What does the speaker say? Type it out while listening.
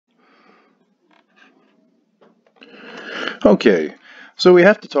Okay, so we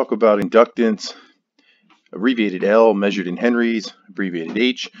have to talk about inductance, abbreviated L, measured in henries, abbreviated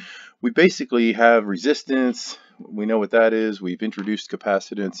H. We basically have resistance. We know what that is. We've introduced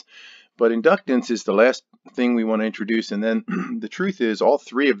capacitance, but inductance is the last thing we want to introduce. And then the truth is all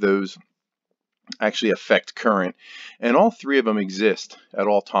three of those actually affect current, and all three of them exist at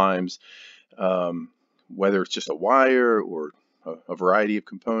all times, whether it's just a wire or a variety of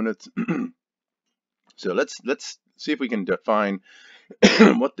components. So let's see if we can define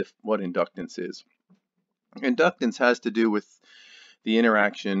what inductance is. Inductance has to do with the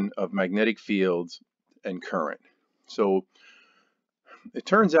interaction of magnetic fields and current. So it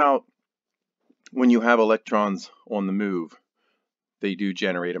turns out when you have electrons on the move, they do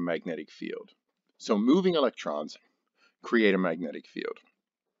generate a magnetic field. So moving electrons create a magnetic field.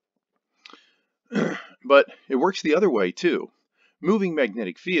 But it works the other way too. Moving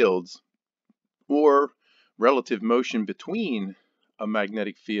magnetic fields, or relative motion between a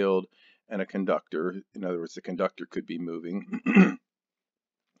magnetic field and a conductor, in other words, the conductor could be moving,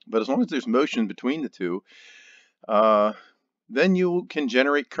 but as long as there's motion between the two, then you can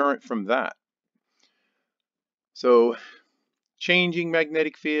generate current from that. So changing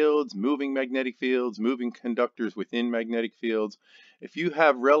magnetic fields, moving conductors within magnetic fields. If you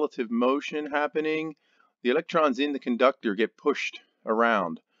have relative motion happening, the electrons in the conductor get pushed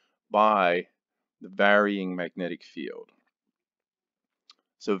around by the varying magnetic field.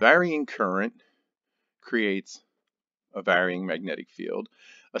 So varying current creates a varying magnetic field.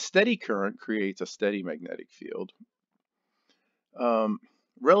 A steady current creates a steady magnetic field.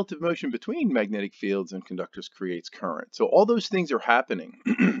 Relative motion between magnetic fields and conductors creates current. So all those things are happening,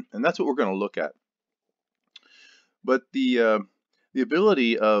 and that's what we're going to look at. But the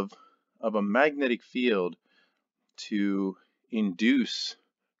ability of a magnetic field to induce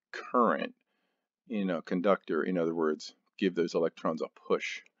current in a conductor, in other words, give those electrons a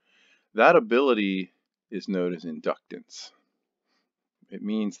push, that ability is known as inductance. It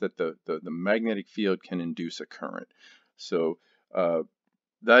means that the magnetic field can induce a current. So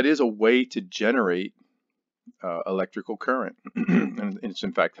that is a way to generate electrical current. And it's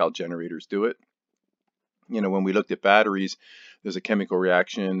in fact how generators do it. You know, when we looked at batteries, there's a chemical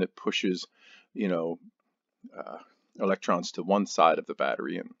reaction that pushes, electrons to one side of the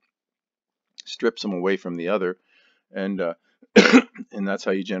battery and strips them away from the other. And, and that's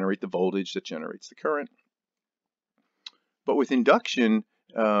how you generate the voltage that generates the current. But with induction,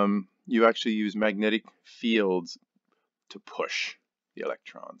 you actually use magnetic fields to push the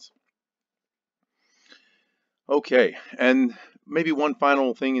electrons. Okay, and maybe one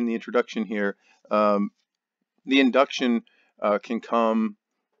final thing in the introduction here. The induction can come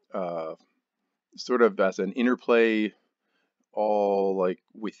sort of as an interplay, all like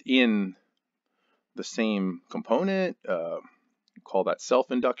within the same component. Call that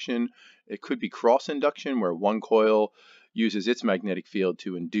self-induction. It could be cross-induction, where one coil uses its magnetic field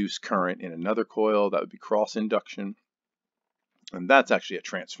to induce current in another coil. That would be cross-induction. And that's actually a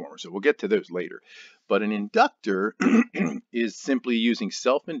transformer, so we'll get to those later. But an inductor is simply using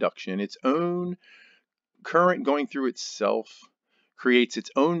self-induction. Its own current going through itself creates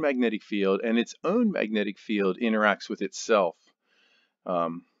its own magnetic field, and its own magnetic field interacts with itself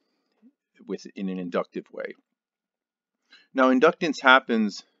in an inductive way. Now, inductance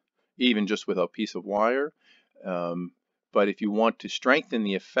happens even just with a piece of wire, but if you want to strengthen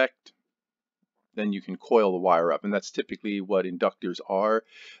the effect, then you can coil the wire up, and that's typically what inductors are.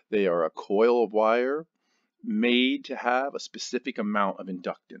 They are a coil of wire made to have a specific amount of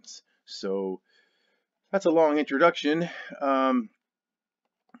inductance. So that's a long introduction.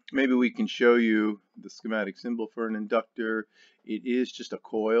 Maybe we can show you the schematic symbol for an inductor. It is just a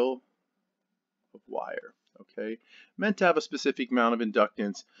coil of wire, okay? Meant to have a specific amount of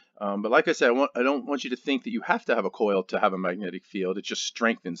inductance, but like I said, I don't want you to think that you have to have a coil to have a magnetic field. It just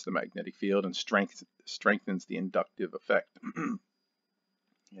strengthens the magnetic field and strengthens the inductive effect.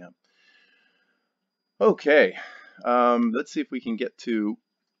 Yeah. Okay, let's see if we can get to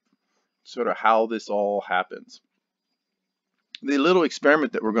sort of how this all happens. The little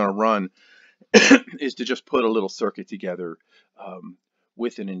experiment that we're going to run is to just put a little circuit together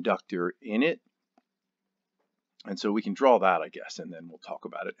with an inductor in it. And so we can draw that, I guess, and then we'll talk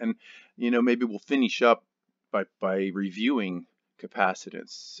about it. And, maybe we'll finish up by reviewing capacitance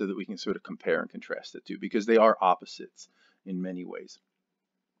so that we can sort of compare and contrast the two, because they are opposites in many ways.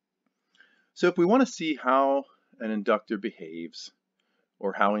 So if we want to see how an inductor behaves,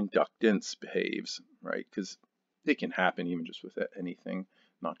 or how inductance behaves, right? Because it can happen even just with anything,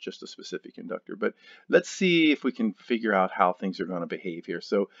 not just a specific inductor. But let's see if we can figure out how things are going to behave here.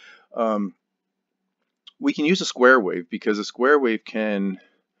 So we can use a square wave because a square wave can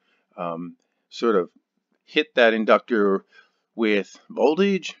sort of hit that inductor with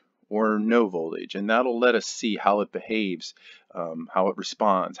voltage or no voltage, and that'll let us see how it behaves, how it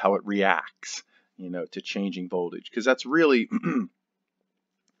responds, how it reacts, to changing voltage, because that's really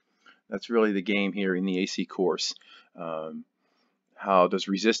the game here in the AC course. How does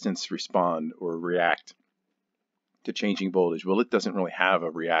resistance respond or react to changing voltage? Well, it doesn't really have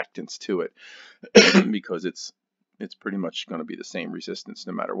a reactance to it because it's pretty much going to be the same resistance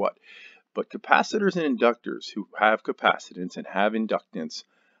no matter what. But capacitors and inductors who have capacitance and have inductance,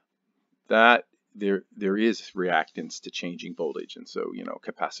 that there is reactance to changing voltage. And so,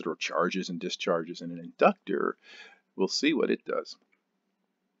 capacitor charges and discharges, and an inductor, we'll see what it does.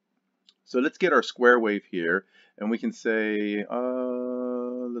 So let's get our square wave here, and we can say,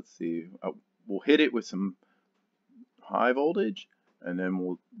 let's see, we'll hit it with some high voltage, and then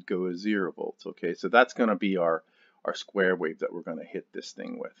we'll go to 0 volts. Okay, so that's going to be our square wave that we're going to hit this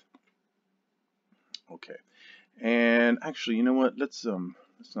thing with. Okay, and actually, you know what? Let's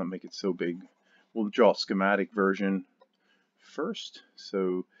not make it so big. We'll draw a schematic version first.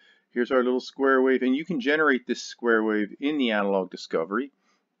 So here's our little square wave, and you can generate this square wave in the analog discovery.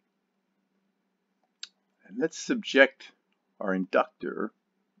 And let's subject our inductor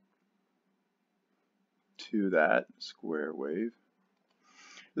to that square wave.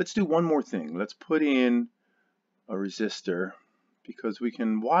 Let's do one more thing. Let's put in a resistor, because we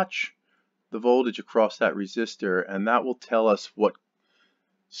can watch the voltage across that resistor, and that will tell us what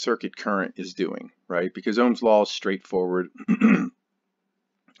circuit current is doing, right? Because Ohm's law is straightforward.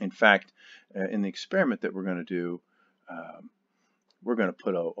 In fact, in the experiment that we're going to do, we're going to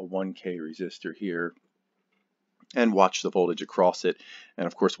put a 1K resistor here and watch the voltage across it. And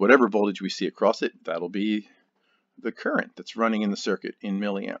of course, whatever voltage we see across it, that'll be the current that's running in the circuit in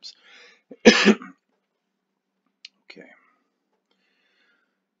milliamps. Okay.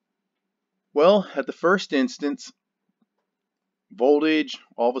 Well, at the first instance, voltage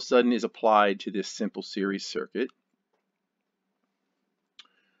all of a sudden is applied to this simple series circuit.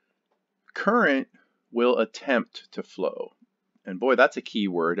 Current will attempt to flow. And boy, that's a key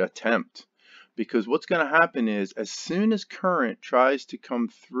word, attempt. Because what's going to happen is, as soon as current tries to come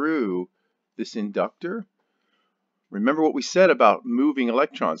through this inductor, remember what we said about moving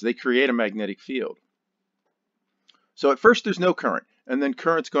electrons, they create a magnetic field. So at first there's no current, and then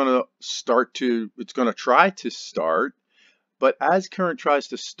current's going to try to start, but as current tries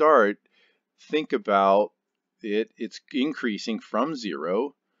to start, think about it, it's increasing from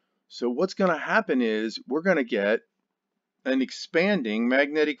 0. So what's going to happen is we're going to get an expanding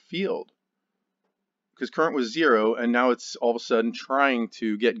magnetic field, because current was 0, and now it's all of a sudden trying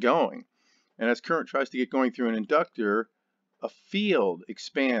to get going. And as current tries to get going through an inductor, a field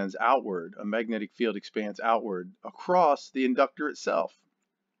expands outward, a magnetic field expands outward across the inductor itself.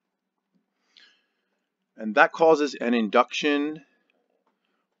 And that causes an induction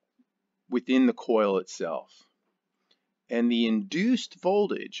within the coil itself. And the induced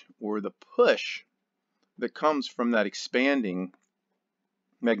voltage, or the push that comes from that expanding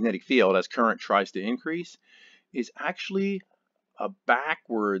magnetic field as current tries to increase, is actually a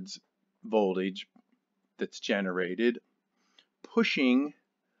backwards voltage that's generated, pushing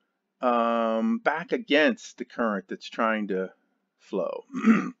back against the current that's trying to flow.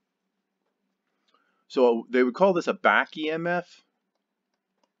 So they would call this a back EMF,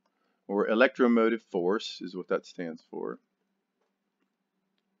 or electromotive force is what that stands for.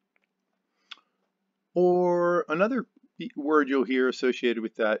 Or another word you'll hear associated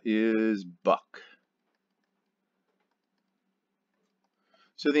with that is buck.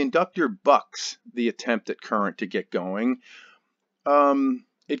 So the inductor bucks the attempt at current to get going.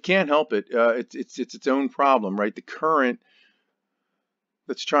 It can't help it. It's its own problem, right? The current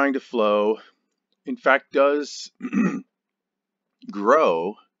that's trying to flow, in fact, does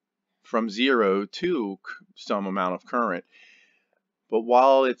grow from 0 to some amount of current. But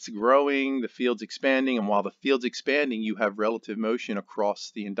while it's growing, the field's expanding, and while the field's expanding, you have relative motion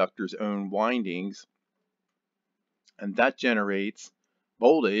across the inductor's own windings, and that generates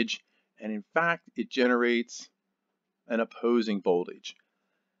voltage, and in fact, it generates an opposing voltage.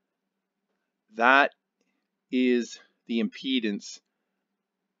 That is the impedance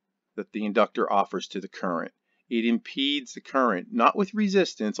that the inductor offers to the current. It impedes the current, not with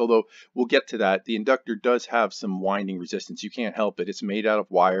resistance, although we'll get to that. The inductor does have some winding resistance. You can't help it. It's made out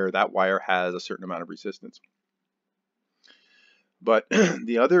of wire. That wire has a certain amount of resistance. But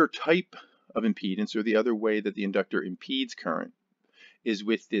the other type of impedance, or the other way that the inductor impedes current, is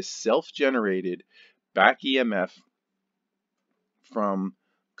with this self-generated back EMF from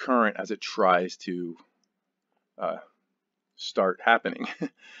current as it tries to start happening.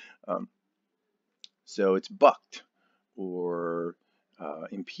 um, so it's bucked or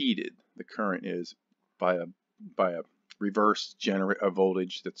impeded. The current is by a reverse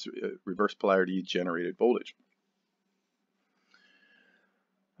voltage, that's reverse polarity generated voltage.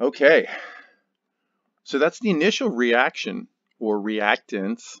 Okay, so that's the initial reaction or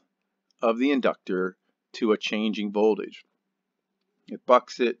reactance of the inductor to a changing voltage. It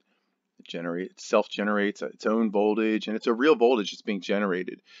bucks it, it self-generates its own voltage, and it's a real voltage that's being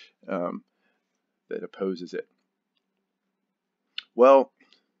generated that opposes it. Well,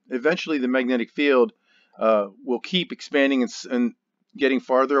 eventually the magnetic field will keep expanding and getting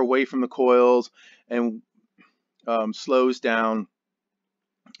farther away from the coils and slows down.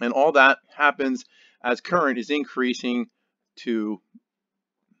 And all that happens as current is increasing to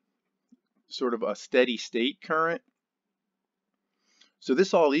sort of a steady state current. So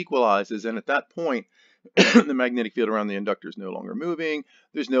this all equalizes, and at that point, the magnetic field around the inductor is no longer moving.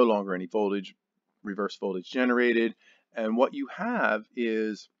 There's no longer any voltage, reverse voltage generated. And what you have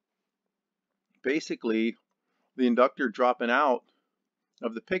is basically the inductor dropping out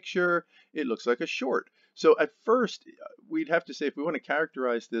of the picture. It looks like a short. So at first, we'd have to say, if we want to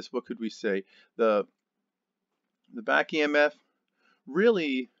characterize this, what could we say? The back EMF,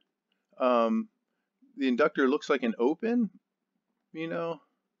 really, the inductor looks like an open, you know.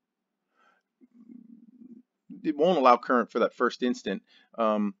 It won't allow current for that first instant.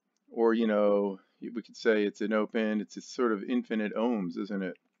 Or, you know, we could say it's an open, it's sort of infinite ohms, isn't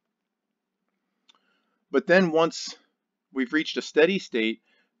it? But then once we've reached a steady state,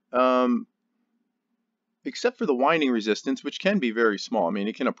 except for the winding resistance, which can be very small. I mean,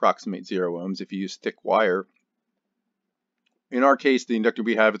 it can approximate 0 ohms if you use thick wire. In our case, the inductor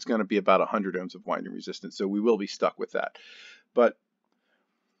we have, it's going to be about 100 ohms of winding resistance, so we will be stuck with that. But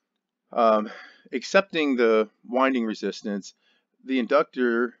accepting the winding resistance, the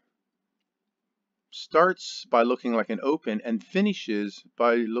inductor starts by looking like an open and finishes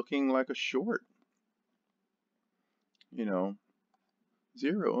by looking like a short. You know,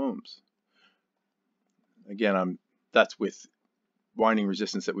 0 ohms. Again, that's with winding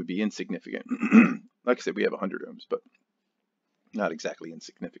resistance that would be insignificant. Like I said, we have 100 ohms, but not exactly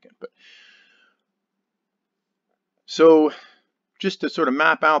insignificant. But so just to sort of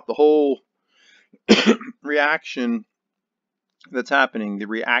map out the whole reaction that's happening, the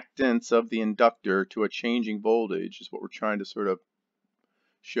reactance of the inductor to a changing voltage is what we're trying to sort of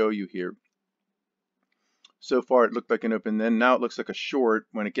show you here. So far it looked like an open, then now it looks like a short.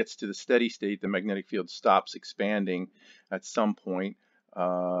 When it gets to the steady state, the magnetic field stops expanding at some point.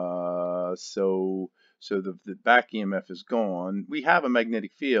 So the back EMF is gone. We have a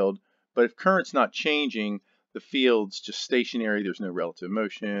magnetic field, but if current's not changing, the field's just stationary. There's no relative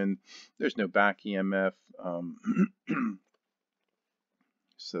motion. There's no back EMF.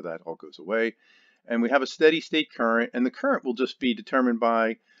 So that all goes away. And we have a steady state current, and the current will just be determined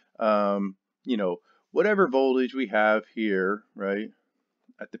by, you know, whatever voltage we have here, right,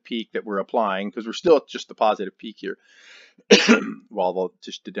 at the peak that we're applying, because we're still at just the positive peak here,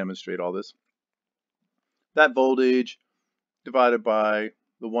 just to demonstrate all this. That voltage divided by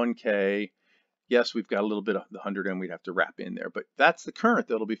the 1K, yes, we've got a little bit of the 100 ohm we'd have to wrap in there, but that's the current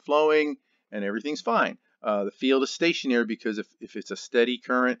that'll be flowing, and everything's fine. The field is stationary because if it's a steady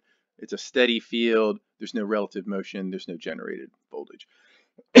current, it's a steady field, there's no relative motion, there's no generated voltage.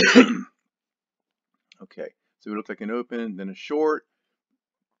 Okay, so it looks like an open, then a short.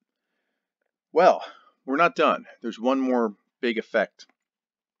 Well, we're not done. There's one more big effect.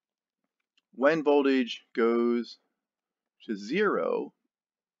 When voltage goes to 0,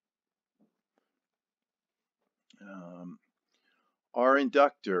 our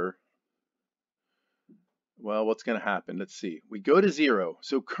inductor, well, what's going to happen? Let's see. We go to 0,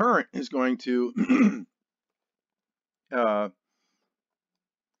 so current is going to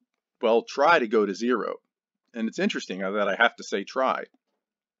well, try to go to 0. And it's interesting that I have to say try.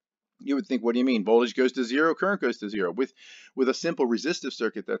 You would think, what do you mean? Voltage goes to 0, current goes to 0. With a simple resistive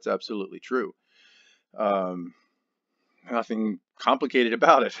circuit, that's absolutely true. Nothing complicated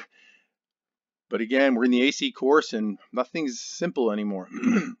about it. But again, we're in the AC course and nothing's simple anymore.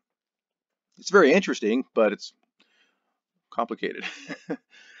 It's very interesting, but it's complicated.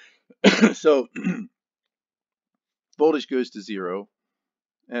 So voltage goes to 0.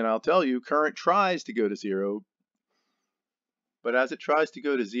 And I'll tell you, current tries to go to 0. But as it tries to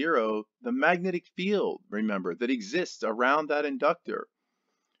go to 0, the magnetic field, remember, that exists around that inductor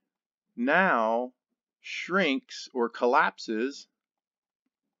now shrinks or collapses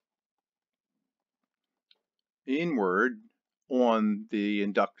inward on the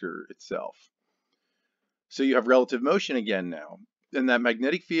inductor itself. So you have relative motion again now. And that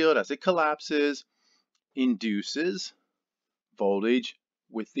magnetic field, as it collapses, induces voltage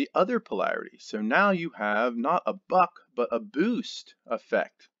with the other polarity. So now you have not a buck, but a boost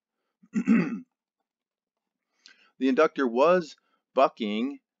effect. The inductor was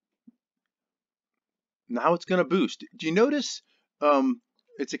bucking. Now it's going to boost. Do you notice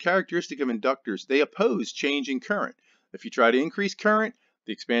it's a characteristic of inductors? They oppose change in current. If you try to increase current,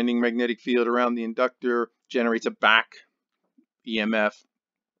 the expanding magnetic field around the inductor generates a back EMF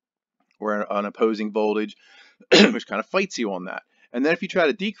or an opposing voltage, which kind of fights you on that. And then if you try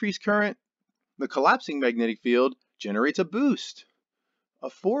to decrease current, the collapsing magnetic field generates a boost. A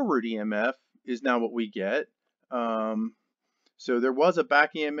forward EMF is now what we get. So there was a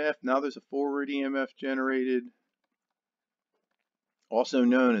back EMF, now there's a forward EMF generated, also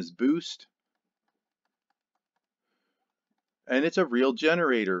known as boost. And it's a real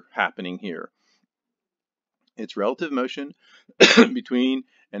generator happening here. It's relative motion between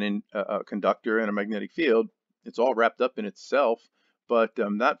a conductor and a magnetic field. It's all wrapped up in itself, but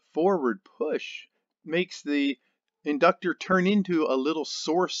that forward push makes the inductor turn into a little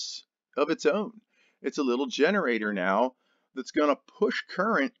source of its own. It's a little generator now that's going to push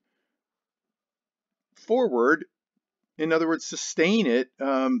current forward. In other words, sustain it.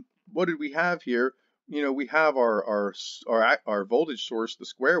 What did we have here? You know, we have our voltage source, the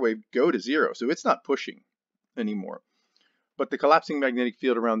square wave, go to zero, so it's not pushing anymore. But the collapsing magnetic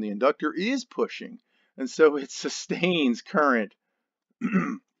field around the inductor is pushing, and so it sustains current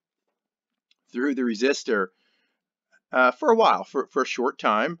through the resistor for a while, for a short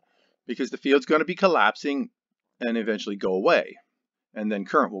time, because the field's going to be collapsing and eventually go away, and then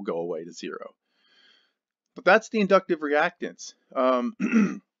current will go away to zero. But that's the inductive reactance.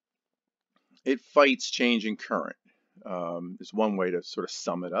 It fights change in current. Is one way to sort of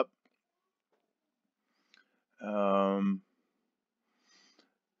sum it up.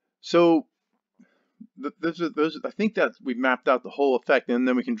 So I think that we've mapped out the whole effect, and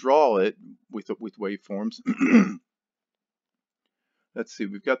then we can draw it with waveforms. Let's see,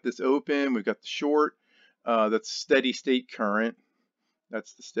 we've got this open, we've got the short, that's steady state current.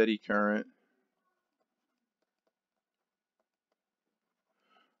 That's the steady current.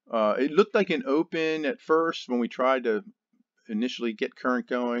 It looked like an open at first when we tried to initially get current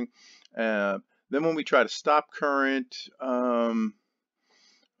going. Then when we try to stop current,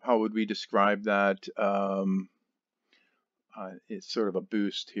 how would we describe that? It's sort of a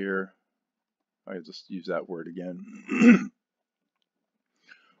boost here. I'll just use that word again.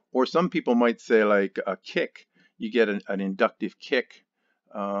 Or some people might say like a kick. You get an inductive kick.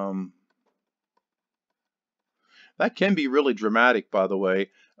 That can be really dramatic, by the way.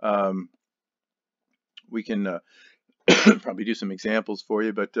 We can probably do some examples for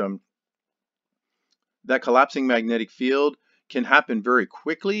you, but that collapsing magnetic field can happen very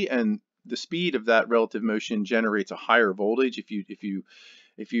quickly, and the speed of that relative motion generates a higher voltage. If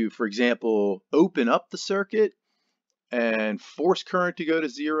you, for example, open up the circuit and force current to go to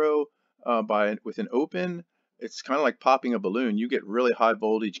zero with an open, it's kind of like popping a balloon. You get really high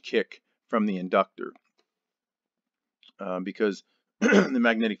voltage kick from the inductor because the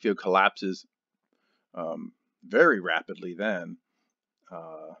magnetic field collapses very rapidly then,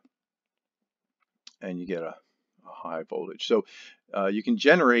 and you get a high voltage. So you can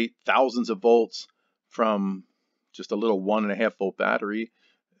generate thousands of volts from just a little 1.5 volt battery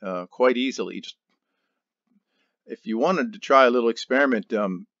quite easily. Just, if you wanted to try a little experiment,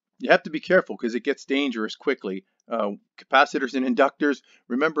 you have to be careful because it gets dangerous quickly. Capacitors and inductors,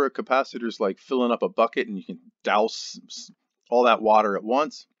 remember a capacitor's like filling up a bucket and you can douse all that water at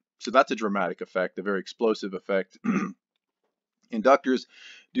once. So that's a dramatic effect, a very explosive effect. Inductors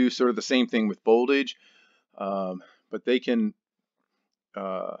do sort of the same thing with voltage, but they can,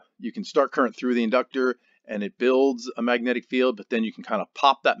 you can start current through the inductor and it builds a magnetic field, but then you can kind of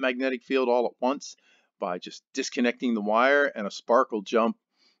pop that magnetic field all at once by just disconnecting the wire, and a spark will jump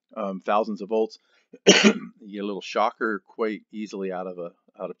thousands of volts. You get a little shocker quite easily out of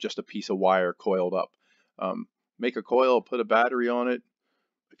just a piece of wire coiled up. Make a coil, put a battery on it.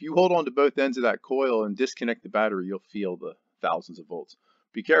 If you hold on to both ends of that coil and disconnect the battery, you'll feel the thousands of volts.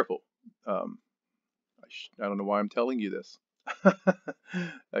 Be careful. I don't know why I'm telling you this.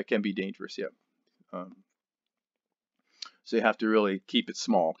 That can be dangerous, yeah. So you have to really keep it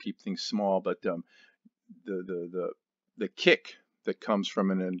small, keep things small. But the kick that comes from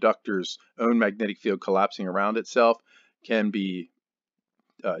an inductor's own magnetic field collapsing around itself can be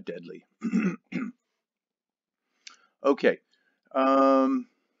deadly. Okay,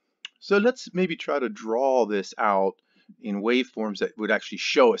 so let's maybe try to draw this out in waveforms that would actually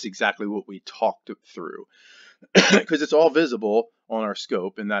show us exactly what we talked through, because it's all visible on our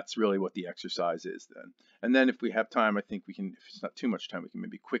scope, and that's really what the exercise is then. And then if we have time, I think we can, if it's not too much time, we can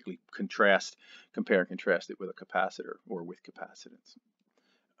maybe quickly compare and contrast it with a capacitor or with capacitance.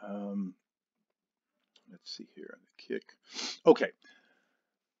 Let's see here on the kick. Okay.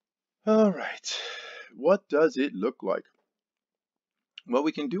 All right. What does it look like? Well,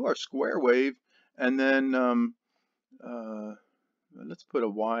 we can do our square wave, and then let's put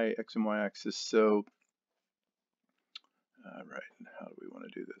a x and y axis. So, all right, how do we want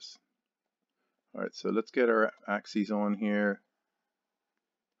to do this? All right, so let's get our axes on here.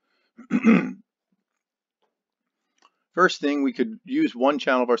 First thing, we could use one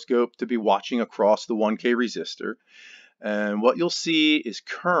channel of our scope to be watching across the 1K resistor. And what you'll see is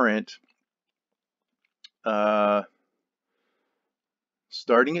current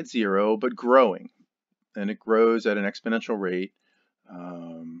starting at 0, but growing. And it grows at an exponential rate.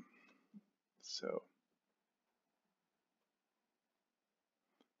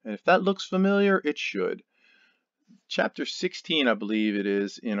 And if that looks familiar, it should. Chapter 16, I believe it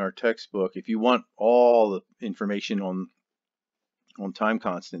is, in our textbook, if you want all the information on time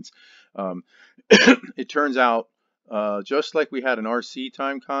constants, it turns out just like we had an RC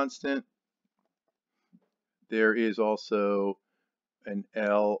time constant, there is also an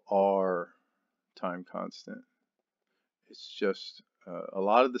LR time constant. It's just a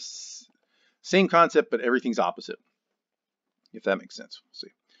lot of the same concept, but everything's opposite, if that makes sense. We'll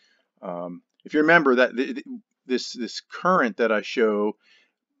see. If you remember that this current that I show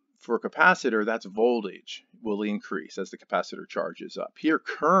for a capacitor, that's voltage will increase as the capacitor charges up. Here,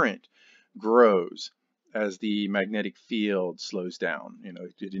 current grows as the magnetic field slows down. You know,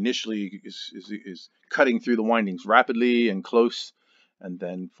 it initially is cutting through the windings rapidly and close, and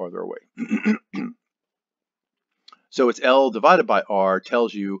then farther away. So it's L divided by R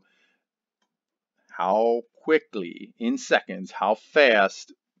tells you how quickly, in seconds, how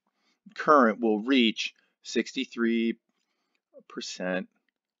fast current will reach 63%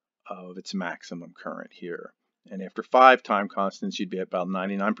 of its maximum current here. And after 5 time constants, you'd be at about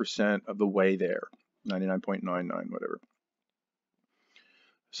 99% of the way there, 99.99, whatever.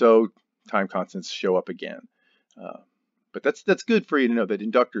 So time constants show up again. But that's good for you to know that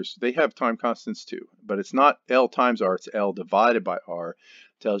inductors, they have time constants too. But it's not L times R, it's L divided by R.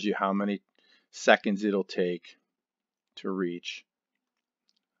 It tells you how many seconds it'll take to reach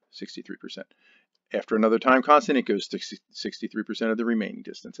 63%. After another time constant, it goes to 63% of the remaining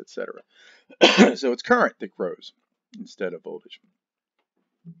distance, etc. So it's current that grows instead of voltage.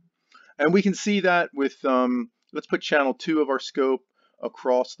 And we can see that with, let's put channel 2 of our scope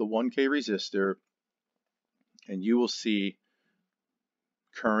across the 1K resistor, and you will see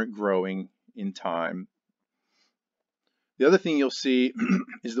current growing in time. The other thing you'll see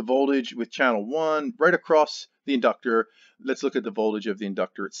is the voltage with channel 1 right across the inductor. Let's look at the voltage of the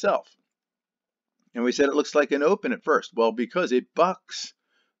inductor itself. And we said it looks like an open at first. Well, because it bucks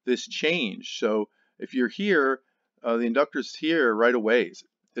this change. So if you're here, the inductor's here right away.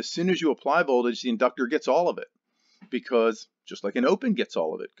 As soon as you apply voltage, the inductor gets all of it, because just like an open gets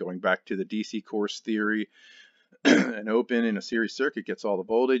all of it, going back to the DC course theory, an open in a series circuit gets all the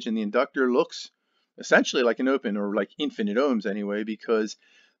voltage, and the inductor looks essentially like an open, or like infinite ohms anyway, because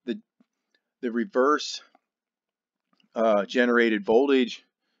the reverse generated voltage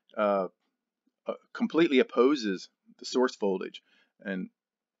completely opposes the source voltage, and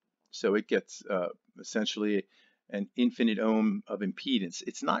so it gets essentially an infinite ohm of impedance.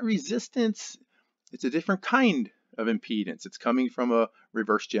 It's not resistance, it's a different kind of impedance. It's coming from a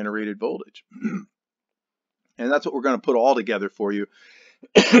reverse generated voltage. And that's what we're going to put all together for you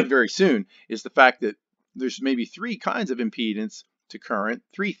very soon, is the fact that there's maybe 3 kinds of impedance to current,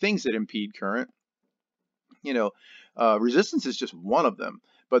 3 things that impede current. You know, resistance is just one of them.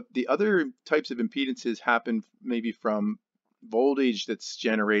 But the other types of impedances happen maybe from voltage that's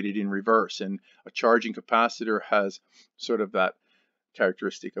generated in reverse, and a charging capacitor has sort of that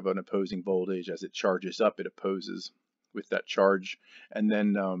characteristic of an opposing voltage. As it charges up, it opposes with that charge, and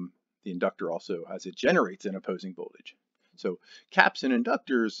then the inductor also, as it generates an opposing voltage. So caps and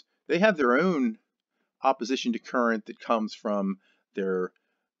inductors, they have their own opposition to current that comes from their,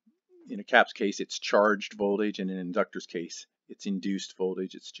 in a cap's case, it's charged voltage, and in an inductor's case, it's induced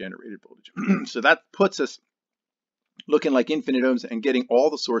voltage, it's generated voltage. So that puts us looking like infinite ohms and getting all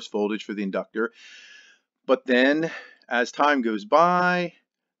the source voltage for the inductor. But then as time goes by,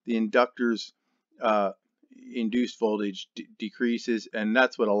 the inductor's induced voltage decreases, and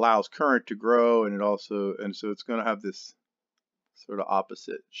that's what allows current to grow, and so it's going to have this sort of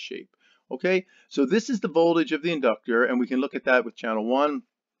opposite shape. Okay, so this is the voltage of the inductor, and we can look at that with channel 1.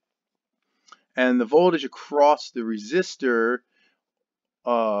 And the voltage across the resistor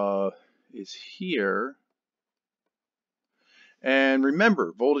is here. And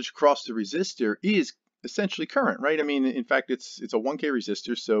remember, voltage across the resistor is essentially current, right? I mean, in fact, it's a 1K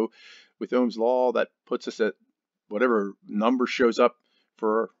resistor, so with Ohm's law, that puts us at whatever number shows up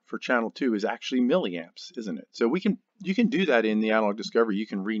for channel 2 is actually milliamps, isn't it? So you can do that in the analog discovery. You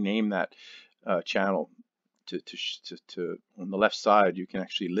can rename that channel to on the left side. You can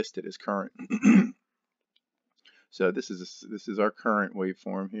actually list it as current. So this is our current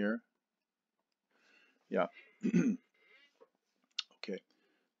waveform here. Yeah. Okay.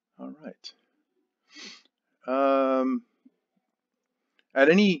 All right. At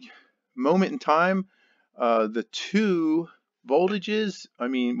any moment in time, the two voltages, I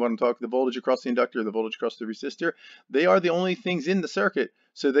mean, when I'm talking the voltage across the inductor, the voltage across the resistor, they are the only things in the circuit.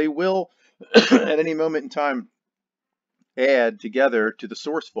 So they will, at any moment in time, add together to the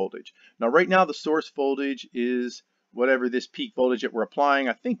source voltage. Now, right now, the source voltage is whatever this peak voltage that we're applying.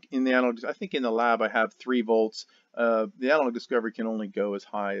 I think in the lab I have 3 volts. The analog discovery can only go as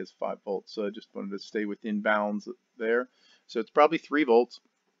high as 5 volts, so I just wanted to stay within bounds there. So it's probably 3 volts.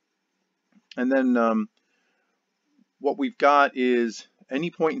 And then what we've got is any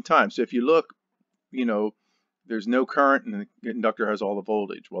point in time. So if you look, you know, there's no current and the inductor has all the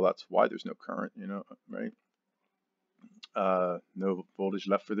voltage. Well, that's why there's no current, you know, right? No voltage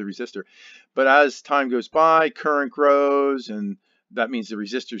left for the resistor. But as time goes by, current grows, and that means the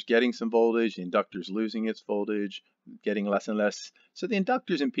resistor is getting some voltage, the inductor is losing its voltage, getting less and less. So the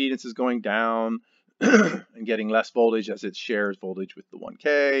inductor's impedance is going down and getting less voltage as it shares voltage with the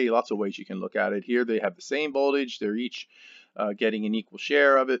 1K. Lots of ways you can look at it. Here they have the same voltage. They're each getting an equal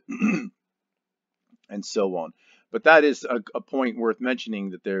share of it, and so on. But that is a point worth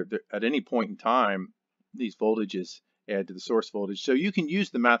mentioning, that they're at any point in time, these voltages add to the source voltage. So you can use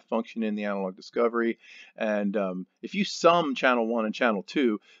the math function in the analog discovery, and if you sum channel 1 and channel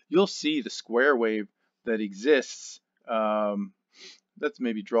 2, you'll see the square wave that exists. Let's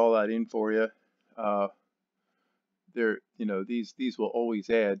maybe draw that in for you. There, you know, these will always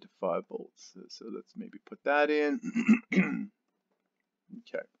add to 5 volts. So let's maybe put that in.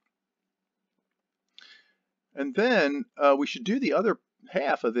 Okay. And then we should do the other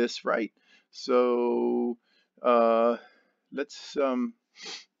half of this, right? So let's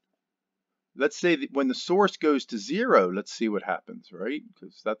say that when the source goes to 0, let's see what happens, right?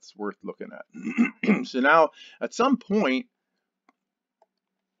 Because that's worth looking at. So now, at some point,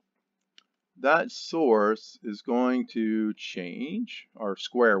 that source is going to change. Our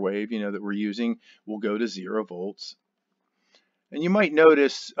square wave, you know, that we're using will go to 0 volts. And you might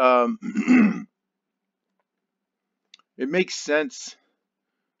notice it makes sense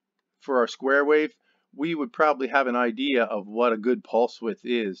for our square wave. We would probably have an idea of what a good pulse width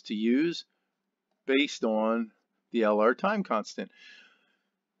is to use based on the LR time constant.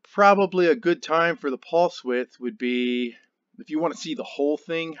 Probably a good time for the pulse width would be, if you want to see the whole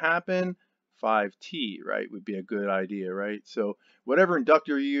thing happen, 5T, right, would be a good idea, right? So whatever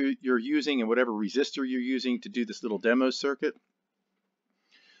inductor you're using and whatever resistor you're using to do this little demo circuit,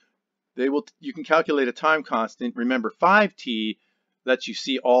 you can calculate a time constant. Remember, 5T lets you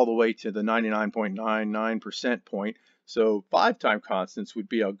see all the way to the 99.99% point. So 5 time constants would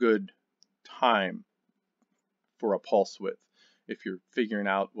be a good time for a pulse width if you're figuring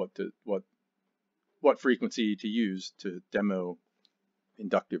out what frequency to use to demo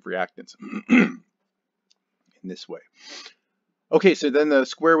inductive reactance in this way. Okay, so then the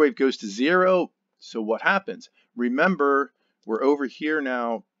square wave goes to 0. So what happens? Remember, we're over here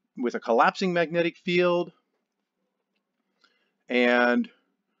now with a collapsing magnetic field, and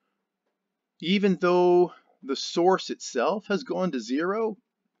even though the source itself has gone to 0,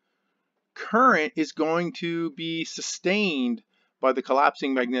 current is going to be sustained by the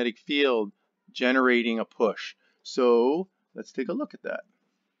collapsing magnetic field generating a push. So let's take a look at that.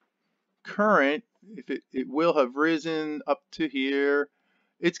 Current, if it will have risen up to here,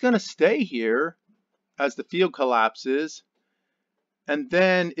 it's going to stay here as the field collapses, and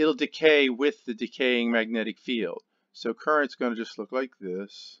then it'll decay with the decaying magnetic field. So current's going to just look like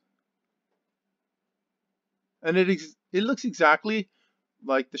this. And it looks exactly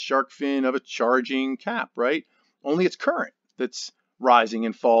like the shark fin of a charging cap, right? Only it's current that's rising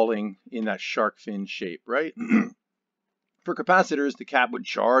and falling in that shark fin shape, right? For capacitors, the cap would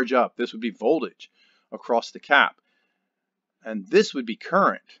charge up. This would be voltage across the cap. And this would be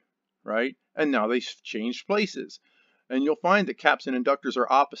current, right? And now they've changed places. And you'll find that caps and inductors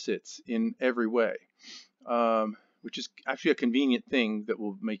are opposites in every way, which is actually a convenient thing that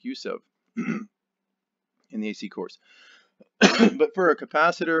we'll make use of. in the AC course. But for a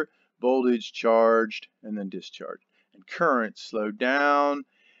capacitor, voltage charged and then discharged, and current slowed down.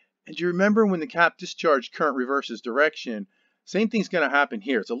 And do you remember when the cap discharged, current reverses direction? Same thing's going to happen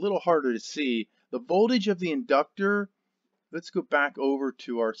here. It's a little harder to see. The voltage of the inductor, let's go back over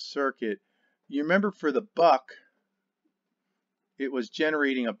to our circuit. You remember for the buck, it was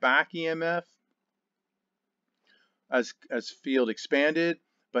generating a back EMF as field expanded,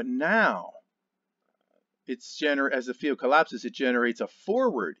 but now as the field collapses, it generates a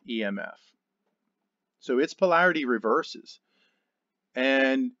forward EMF. So its polarity reverses.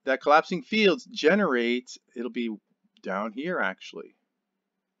 And that collapsing field generates, it'll be down here actually.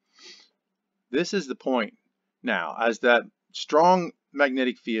 This is the point. Now, as that strong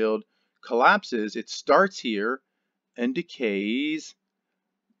magnetic field collapses, it starts here and decays.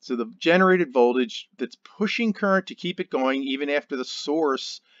 So the generated voltage that's pushing current to keep it going even after the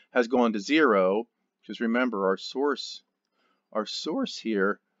source has gone to zero, because remember our source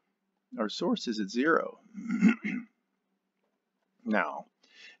here, our source is at zero. Now,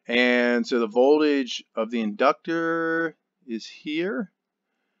 and so the voltage of the inductor is here,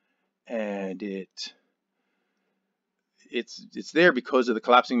 and it's there because of the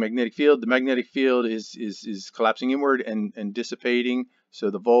collapsing magnetic field. The magnetic field is collapsing inward and dissipating, so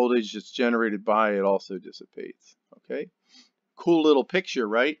the voltage that's generated by it also dissipates. Okay, cool little picture,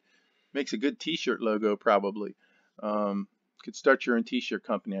 right? Makes a good t-shirt logo probably. Could start your own t-shirt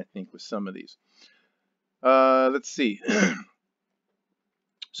company, I think, with some of these. Let's see.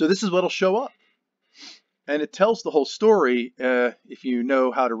 So this is what'll show up, and it tells the whole story if you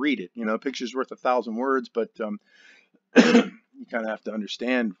know how to read it. You know, a picture's worth 1,000 words, but you kind of have to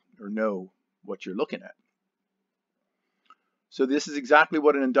understand or know what you're looking at. So this is exactly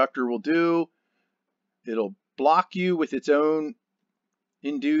what an inductor will do. It'll block you with its own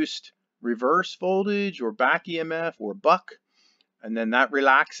induced reverse voltage or back EMF or buck, and then that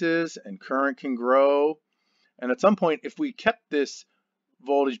relaxes and current can grow. And at some point, if we kept this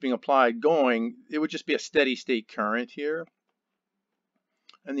voltage being applied going, it would just be a steady state current here,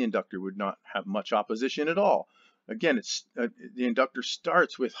 and the inductor would not have much opposition at all. Again, it's the inductor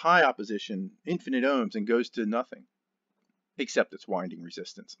starts with high opposition, infinite ohms, and goes to nothing except its winding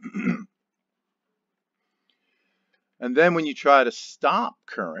resistance. And then when you try to stop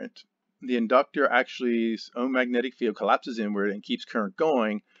current, the inductor actually's own magnetic field collapses inward and keeps current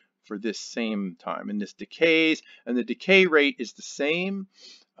going for this same time, and this decays, and the decay rate is the same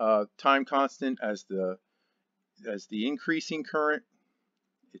time constant as the increasing current.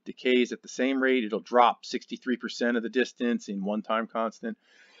 It decays at the same rate. It'll drop 63% of the distance in one time constant,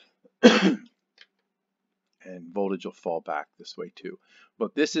 and voltage will fall back this way too.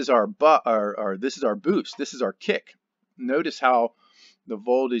 But this is our this is our boost. This is our kick. Notice how the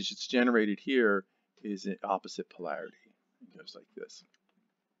voltage that's generated here is in opposite polarity. It goes like this.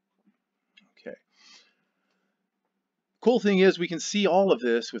 Okay. Cool thing is we can see all of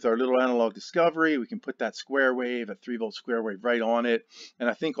this with our little analog discovery. We can put that square wave, a 3-volt square wave, right on it, and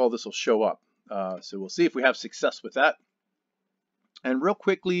I think all this will show up. So we'll see if we have success with that. And real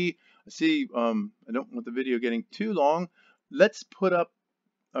quickly, I see I don't want the video getting too long. Let's put up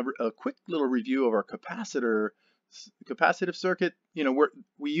a quick little review of our capacitive circuit. You know,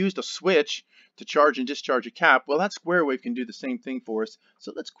 we used a switch to charge and discharge a cap. Well, that square wave can do the same thing for us.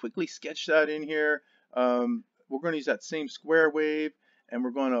 So let's quickly sketch that in here. We're going to use that same square wave, and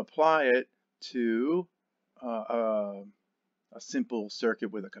we're going to apply it to a simple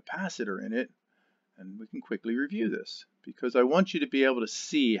circuit with a capacitor in it. And we can quickly review this because I want you to be able to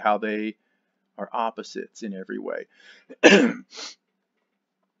see how they are opposites in every way.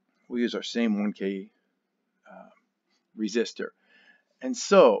 We use our same 1K resistor. And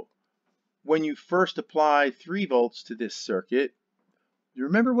so when you first apply 3 volts to this circuit, you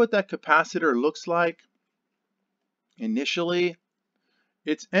remember what that capacitor looks like initially?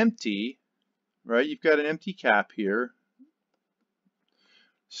 It's empty, right? You've got an empty cap here.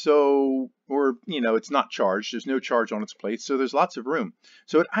 So, or, you know, it's not charged. There's no charge on its plate, so there's lots of room.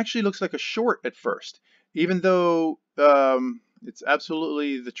 So it actually looks like a short at first, even though it's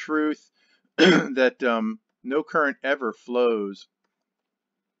absolutely the truth that no current ever flows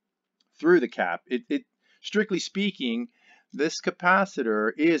through the cap. Strictly speaking, this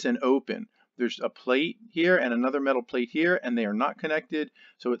capacitor is an open. There's a plate here and another metal plate here, and they are not connected,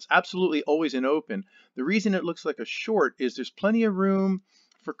 so it's absolutely always an open. The reason it looks like a short is there's plenty of room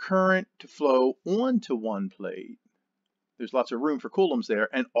for current to flow onto one plate. There's lots of room for coulombs there,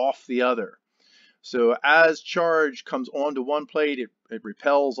 and off the other. So as charge comes onto one plate, it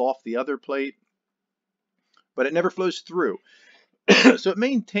repels off the other plate, but it never flows through. So it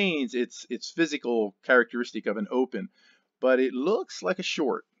maintains its physical characteristic of an open, but it looks like a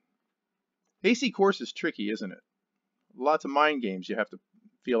short. AC course is tricky, isn't it? Lots of mind games you have to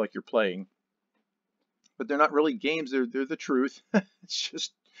feel like you're playing, but they're not really games. They're the truth. It's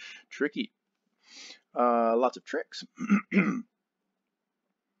just tricky. Lots of tricks.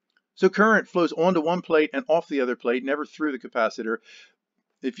 So current flows onto one plate and off the other plate, never through the capacitor.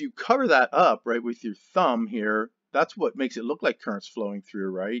 If you cover that up, right, with your thumb here, that's what makes it look like current's flowing through,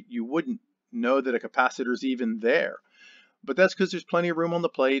 right? You wouldn't know that a capacitor's even there. But that's because there's plenty of room on the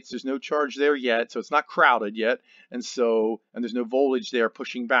plates. There's no charge there yet, so it's not crowded yet. And there's no voltage there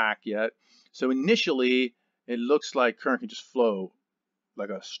pushing back yet. So initially, it looks like current can just flow like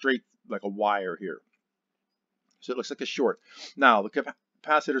a wire here. So it looks like a short. Now, the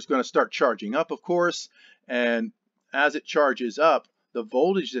capacitor is going to start charging up, of course, and as it charges up, the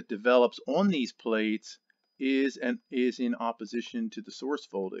voltage that develops on these plates is in opposition to the source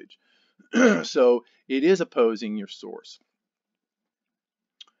voltage. So it is opposing your source.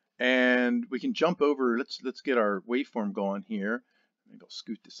 And we can jump over, let's get our waveform going here. Maybe I'll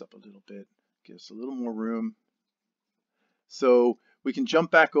scoot this up a little bit, give us a little more room. So we can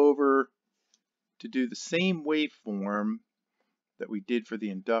jump back over to do the same waveform that we did for the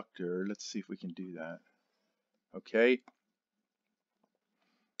inductor. Let's see if we can do that. Okay.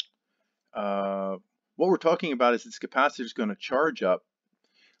 What we're talking about is this capacitor is going to charge up.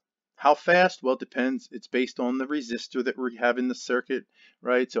 How fast? Well, it depends. It's based on the resistor that we have in the circuit,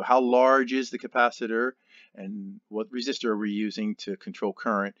 right? So how large is the capacitor and what resistor are we using to control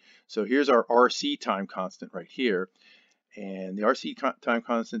current? So here's our RC time constant right here. And the RC time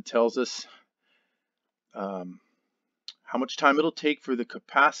constant tells us how much time it'll take for the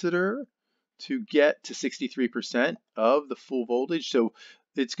capacitor to get to 63% of the full voltage. So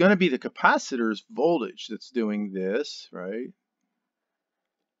it's going to be the capacitor's voltage that's doing this, right?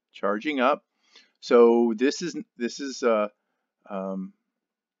 Charging up. So this is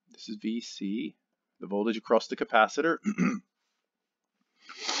VC, the voltage across the capacitor,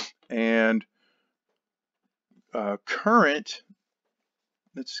 and current.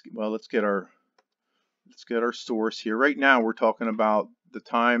 Let's get our source here. Right now we're talking about the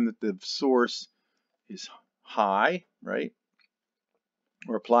time that the source is high, right?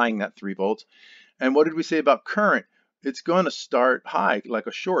 We're applying that 3 volts. And what did we say about current? It's going to start high, like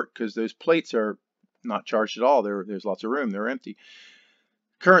a short, because those plates are not charged at all. There's lots of room. They're empty.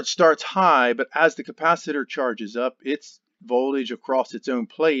 Current starts high, but as the capacitor charges up, its voltage across its own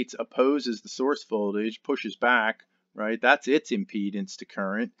plates opposes the source voltage, pushes back, right? That's its impedance to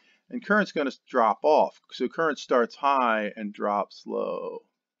current. And current's going to drop off. So current starts high and drops low.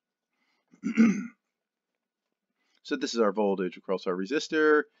 So this is our voltage across our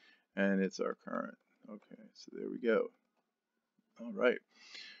resistor, and it's our current. Okay, so there we go. All right.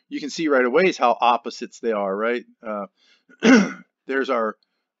 You can see right away how opposites they are, right?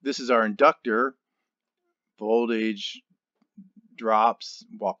 This is our inductor. Voltage drops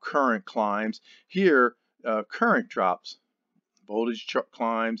while current climbs. Here, current drops. Voltage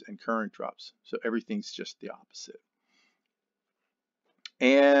climbs and current drops. So everything's just the opposite.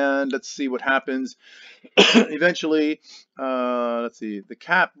 And let's see what happens. Eventually, let's see, the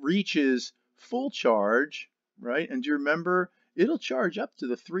cap reaches full charge, right? And do you remember, it'll charge up to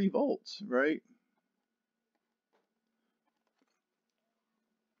the 3 volts, right?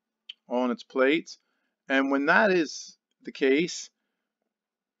 On its plates. And when that is the case,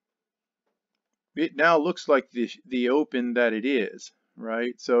 it now looks like the open that it is,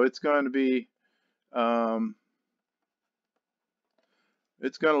 right? So it's going to be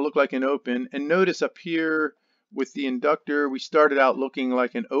it's going to look like an open. And notice up here with the inductor, we started out looking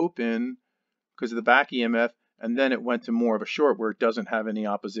like an open because of the back EMF, and then it went to more of a short where it doesn't have any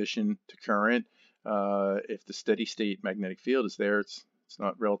opposition to current. If the steady state magnetic field is there, it's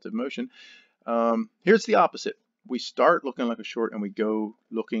not relative motion. Here's the opposite. We start looking like a short and we go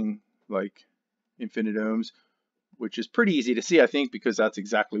looking like infinite ohms, which is pretty easy to see, I think, because that's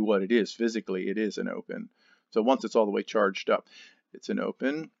exactly what it is. Physically, it is an open. So once it's all the way charged up, it's an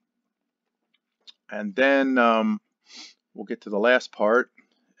open. And then we'll get to the last part,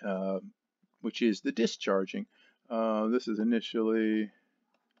 which is the discharging. This is an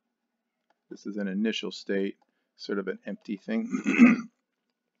initial state, sort of an empty thing.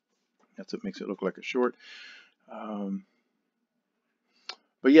 That's what makes it look like a short.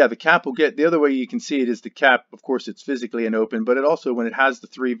 But yeah, the cap will get, the other way you can see it is the cap, of course, it's physically an open, but it also, when it has the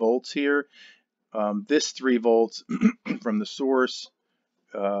 3 volts here, this 3 volts from the source,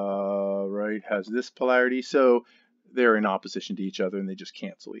 right, has this polarity. So they're in opposition to each other and they just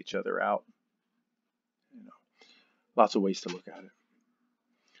cancel each other out. You know, lots of ways to look at it.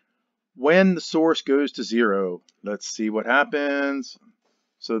 when the source goes to 0, let's see what happens.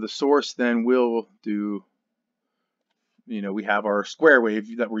 So the source then will do, we have our square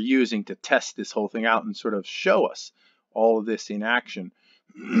wave that we're using to test this whole thing out and sort of show us all of this in action.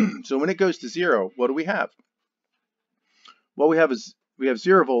 So when it goes to 0, what do we have? What we have is we have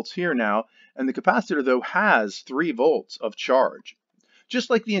 0 volts here now, and the capacitor though has 3 volts of charge. Just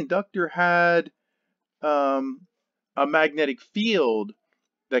like the inductor had a magnetic field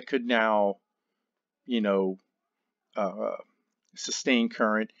that could now, sustain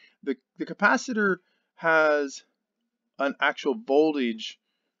current, the capacitor has an actual voltage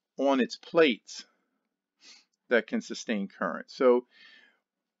on its plates that can sustain current. So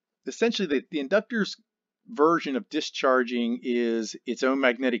essentially the inductor's version of discharging is its own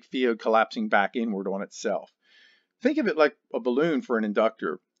magnetic field collapsing back inward on itself. Think of it like a balloon for an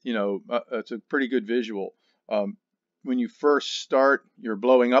inductor. It's a pretty good visual. When you first start, you're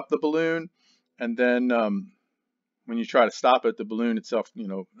blowing up the balloon, and then when you try to stop it, the balloon itself,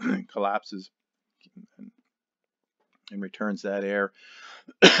 collapses and returns that air.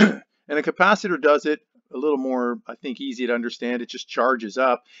 And a capacitor does it a little more, I think, easy to understand. It just charges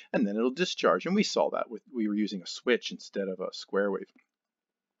up and then it'll discharge. And we saw that we were using a switch instead of a square wave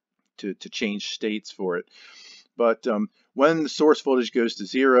to change states for it. But when the source voltage goes to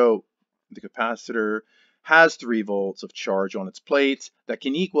 0, the capacitor has 3 volts of charge on its plates that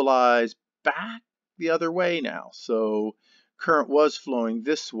can equalize back the other way now. So current was flowing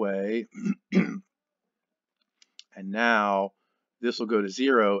this way, and now this will go to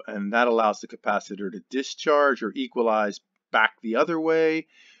 0, and that allows the capacitor to discharge or equalize back the other way,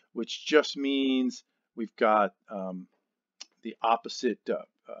 which just means we've got the opposite,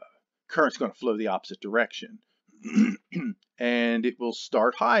 current's going to flow the opposite direction. And it will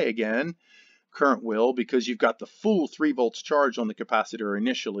start high again, current will, because you've got the full 3 volts charge on the capacitor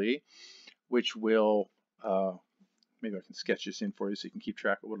initially, which will, maybe I can sketch this in for you so you can keep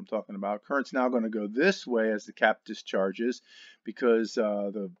track of what I'm talking about. Current's now going to go this way as the cap discharges because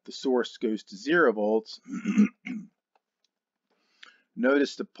the source goes to 0 volts.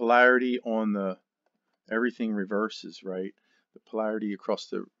 Notice the polarity on everything reverses, right? The polarity across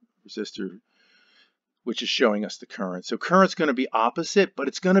the resistor, which is showing us the current. So current's going to be opposite, but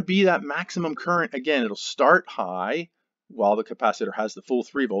it's going to be that maximum current. Again, it'll start high while the capacitor has the full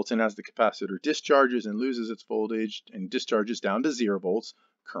 3 volts, and as the capacitor discharges and loses its voltage and discharges down to 0 volts,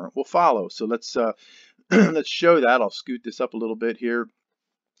 current will follow. So let's let's show that. I'll scoot this up a little bit here.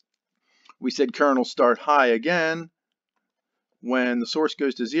 We said current will start high again. When the source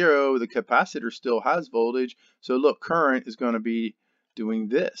goes to 0, the capacitor still has voltage. So look, current is going to be doing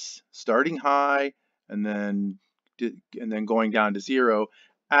this, starting high and then going down to 0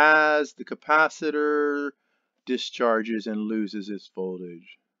 as the capacitor discharges and loses its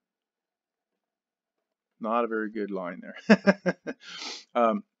voltage. Not a very good line there.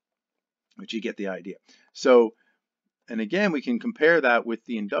 But you get the idea. So, and again, we can compare that with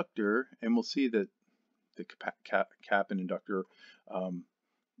the inductor, and we'll see that the cap and inductor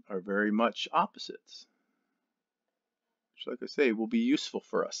are very much opposites, which, like I say, will be useful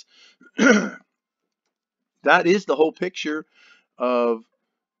for us. That is the whole picture of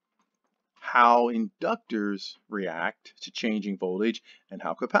how inductors react to changing voltage and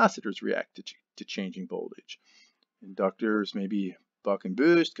how capacitors react to changing voltage. Inductors maybe buck and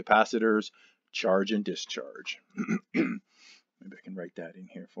boost, capacitors charge and discharge. Maybe I can write that in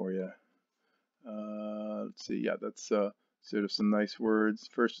here for you. Let's see, yeah, that's sort of some nice words.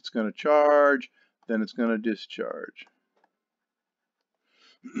 First it's going to charge, then it's going to discharge.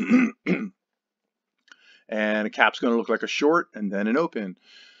 And a cap's going to look like a short and then an open.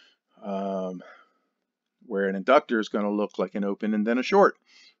 Where an inductor is going to look like an open and then a short.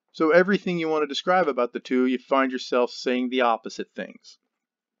 So everything you want to describe about the two, you find yourself saying the opposite things.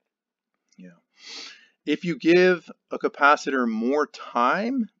 Yeah. If you give a capacitor more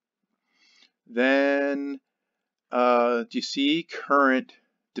time, then do you see current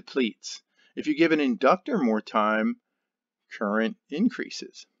depletes? If you give an inductor more time, current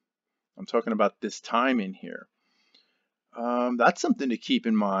increases. I'm talking about this time in here. That's something to keep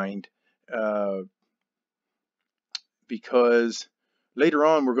in mind because later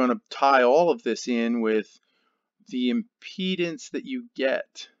on we're going to tie all of this in with the impedance that you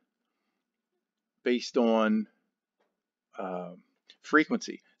get based on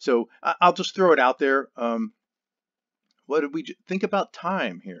frequency. So I'll just throw it out there. What did we think about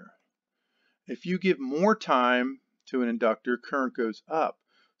time here? If you give more time to an inductor, current goes up.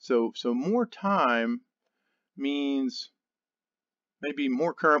 So more time means maybe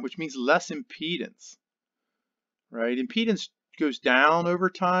more current, which means less impedance, right? Impedance goes down over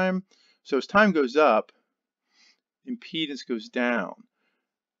time. So as time goes up, impedance goes down.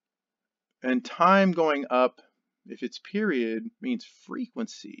 And time going up, if it's period, means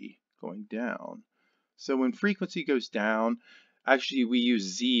frequency going down. So when frequency goes down, actually we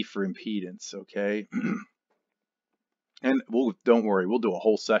use Z for impedance, okay? And don't worry, we'll do a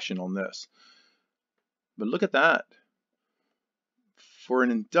whole session on this. But look at that. For an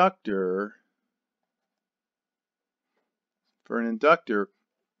inductor,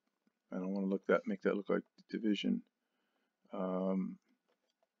 I don't want to make that look like division.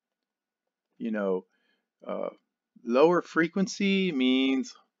 Lower frequency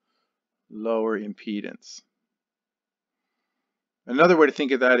means lower impedance. Another way to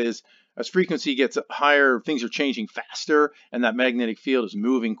think of that is as frequency gets higher, things are changing faster, and that magnetic field is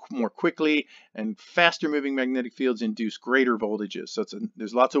moving more quickly, and faster moving magnetic fields induce greater voltages. So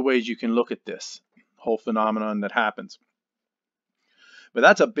there's lots of ways you can look at this whole phenomenon that happens. But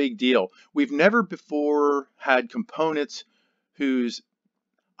that's a big deal. We've never before had components whose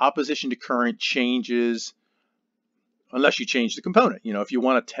opposition to current changes unless you change the component. If you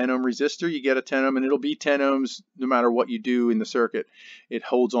want a 10 ohm resistor, you get a 10 ohm and it'll be 10 ohms no matter what you do in the circuit. It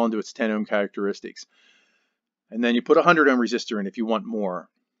holds on to its 10 ohm characteristics. And then you put a 100 ohm resistor in if you want more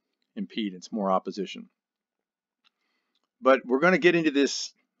impedance, more opposition. But we're going to get into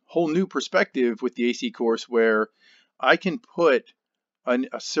this whole new perspective with the AC course where I can put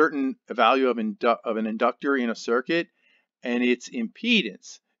a certain value of an inductor in a circuit and its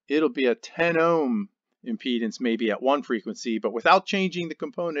impedance. It'll be a 10 ohm impedance maybe at one frequency, but without changing the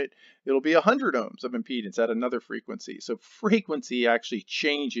component, it'll be 100 ohms of impedance at another frequency. So frequency actually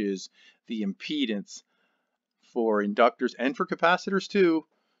changes the impedance for inductors and for capacitors too.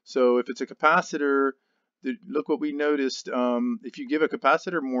 So if it's a capacitor, look what we noticed. If you give a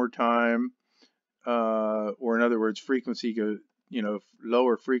capacitor more time, or in other words, frequency goes,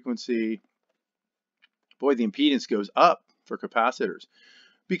 lower frequency, boy, the impedance goes up for capacitors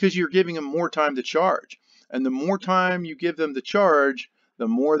because you're giving them more time to charge. And the more time you give them to charge, the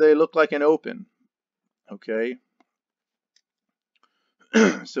more they look like an open, okay?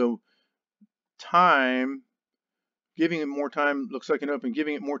 So giving it more time looks like an open.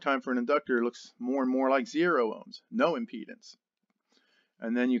 Giving it more time for an inductor looks more and more like 0 ohms, no impedance.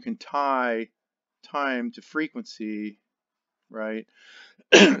 And then you can tie time to frequency, right?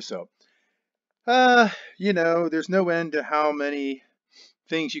 So, there's no end to how many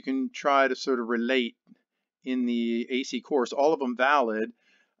things you can try to sort of relate in the AC course, all of them valid.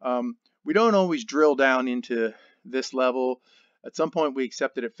 We don't always drill down into this level. At some point we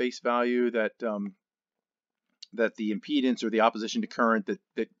accepted at face value that that the impedance or the opposition to current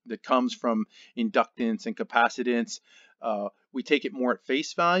that comes from inductance and capacitance, we take it more at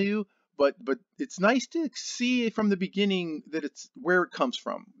face value, but it's nice to see from the beginning that it's where it comes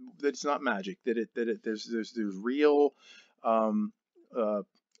from, that it's not magic, that there's real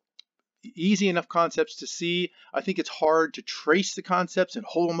easy enough concepts to see. I think it's hard to trace the concepts and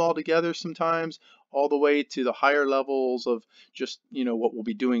hold them all together sometimes, all the way to the higher levels of just, what we'll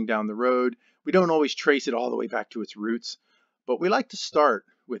be doing down the road. We don't always trace it all the way back to its roots, but we like to start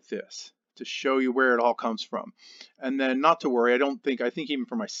with this to show you where it all comes from. And then not to worry, I think even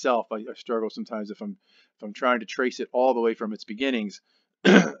for myself, I struggle sometimes if I'm trying to trace it all the way from its beginnings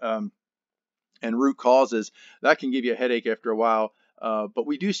and root causes. That can give you a headache after a while. But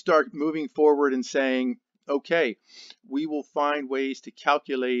we do start moving forward and saying, okay, we will find ways to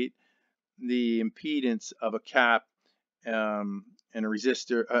calculate the impedance of a cap and a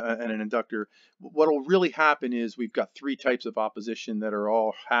resistor and an inductor. What will really happen is we've got three types of opposition that are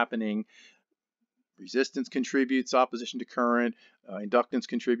all happening. Resistance contributes opposition to current, inductance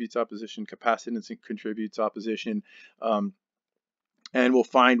contributes opposition, capacitance contributes opposition, and we'll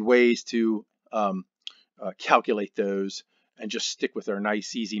find ways to calculate those and just stick with our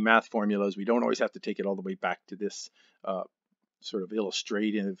nice easy math formulas. We don't always have to take it all the way back to this sort of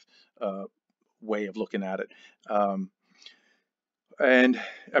illustrative way of looking at it. And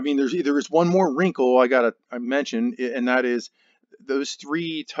I mean, there is one more wrinkle I mention, and that is those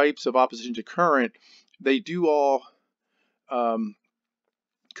three types of opposition to current, they do all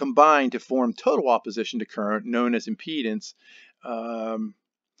combine to form total opposition to current, known as impedance. One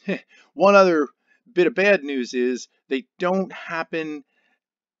other bit of bad news is they don't happen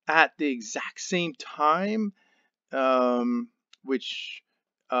at the exact same time, which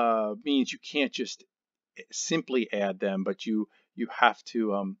means you can't just simply add them, but you have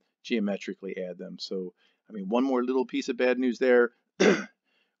to geometrically add them. So, I mean, one more little piece of bad news there,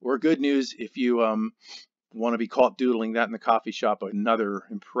 or good news if you want to be caught doodling that in the coffee shop. Another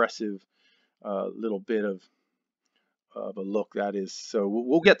impressive little bit of of a look that is. So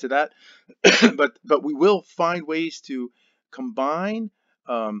we'll get to that, but we will find ways to combine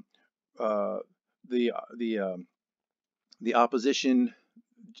um, uh, the the um, the opposition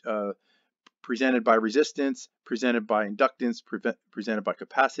uh, presented by resistance, presented by inductance, presented by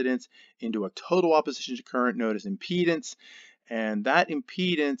capacitance into a total opposition to current known as impedance, and that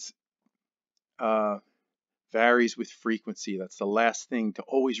impedance uh, varies with frequency. That's the last thing to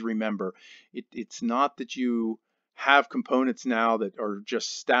always remember. It's not that you have components now that are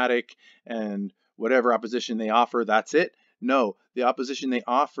just static and whatever opposition they offer, that's it. No, the opposition they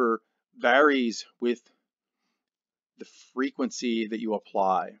offer varies with the frequency that you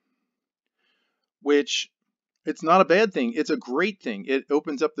apply, which it's not a bad thing. It's a great thing. It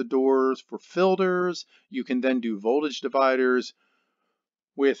opens up the doors for filters. You can then do voltage dividers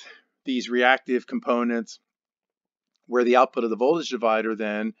with these reactive components where the output of the voltage divider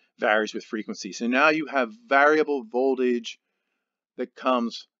then varies with frequency. So now you have variable voltage that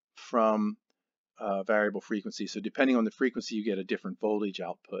comes from variable frequency. So depending on the frequency, you get a different voltage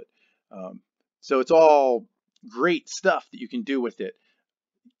output. So it's all great stuff that you can do with it.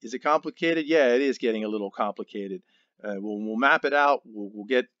 Is it complicated? Yeah, it is getting a little complicated. We'll map it out. We'll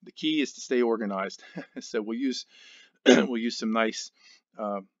get, the key is to stay organized. So we'll use we'll use some nice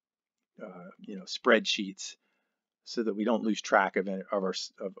spreadsheets so that we don't lose track of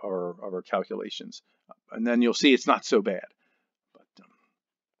our calculations. And then you'll see it's not so bad.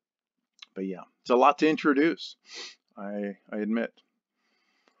 But yeah, it's a lot to introduce, I admit.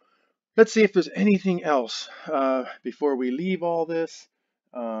 Let's see if there's anything else before we leave all this.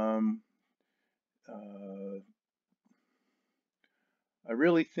 I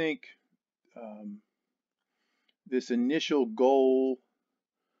really think this initial goal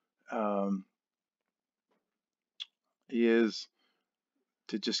is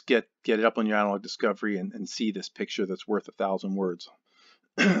to just get it up on your analog discovery and see this picture that's worth 1,000 words.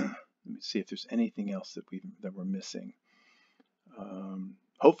 Let me see if there's anything else that we're missing.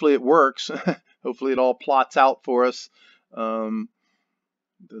 Hopefully it works. Hopefully it all plots out for us. The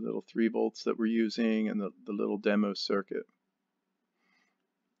little 3 volts that we're using and the little demo circuit.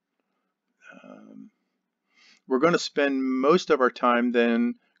 We're going to spend most of our time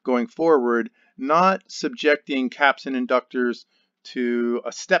then going forward not subjecting caps and inductors to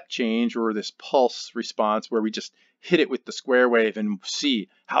a step change or this pulse response where we just hit it with the square wave and see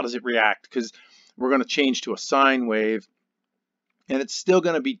how does it react, because we're going to change to a sine wave and it's still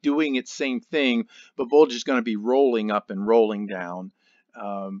going to be doing its same thing, but voltage is going to be rolling up and rolling down.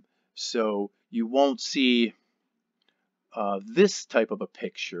 So you won't see this type of a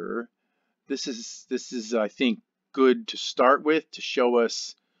picture. This is I think good to start with to show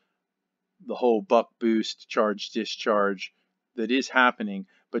us the whole buck boost charge discharge that is happening.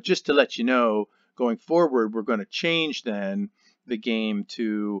 But just to let you know, going forward, we're going to change then the game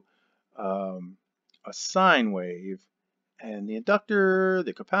to a sine wave, and the inductor,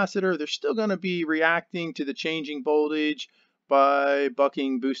 the capacitor, they're still going to be reacting to the changing voltage by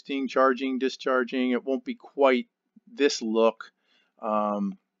bucking, boosting, charging, discharging. It won't be quite this look.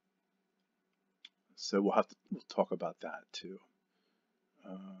 So we'll talk about that too.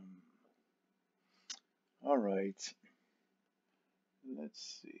 All right.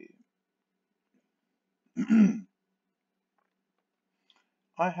 Let's see.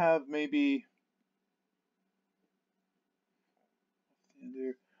 I have maybe,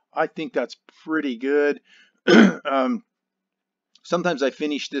 I think that's pretty good. Sometimes I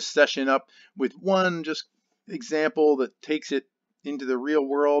finish this session up with one just example that takes it into the real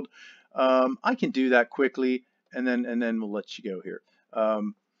world. I can do that quickly, and then we'll let you go here.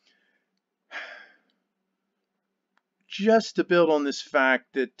 Just to build on this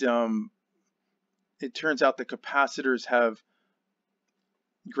fact that it turns out the capacitors have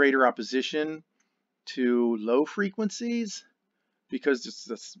greater opposition to low frequencies because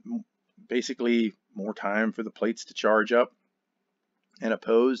it's basically more time for the plates to charge up and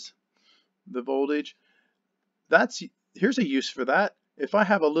oppose the voltage. Here's a use for that. If I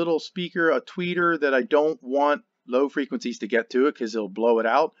have a little speaker, a tweeter that I don't want low frequencies to get to it because it'll blow it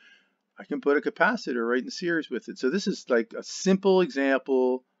out, I can put a capacitor right in series with it. So this is like a simple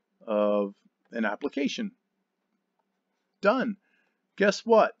example of an application. Done. Guess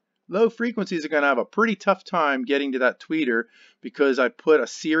what? Low frequencies are going to have a pretty tough time getting to that tweeter because I put a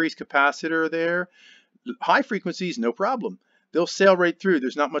series capacitor there. High frequencies, no problem. They'll sail right through.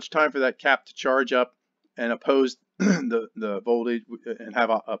 There's not much time for that cap to charge up and oppose the voltage and have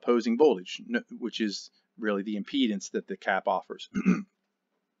opposing voltage, which is really the impedance that the cap offers.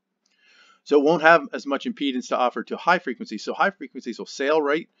 So it won't have as much impedance to offer to high frequencies. So high frequencies will sail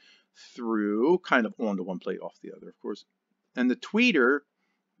right through, kind of onto one plate, off the other, of course. And the tweeter,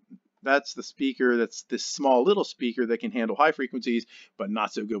 that's the speaker, that's this small little speaker that can handle high frequencies, but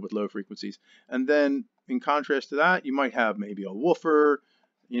not so good with low frequencies. And then in contrast to that, you might have maybe a woofer,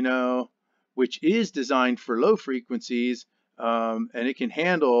 you know, which is designed for low frequencies, and it can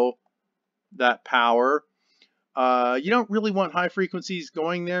handle that power. You don't really want high frequencies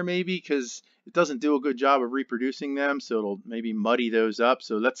going there, maybe, because it doesn't do a good job of reproducing them, so it'll maybe muddy those up.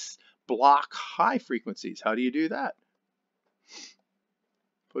 So let's block high frequencies. How do you do that?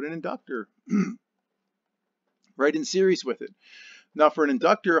 Put an inductor right in series with it. Now for an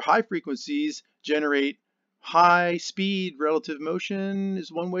inductor, high frequencies generate high speed relative motion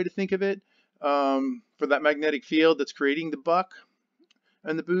is one way to think of it, for that magnetic field that's creating the buck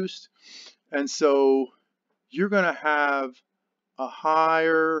and the boost. And so you're going to have a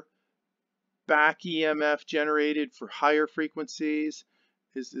higher back EMF generated for higher frequencies.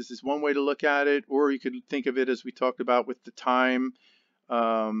 This is one way to look at it. Or you could think of it as we talked about with the time,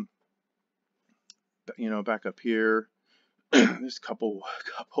 you know, back up here. There's a couple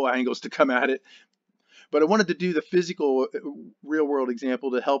angles to come at it. But I wanted to do the physical real world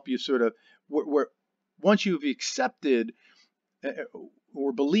example to help you sort of, where once you've accepted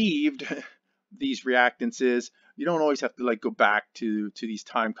or believed these reactances, you don't always have to like go back to these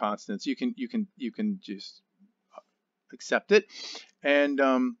time constants. You can just accept it, and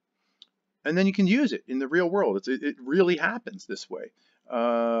then you can use it in the real world. It really happens this way.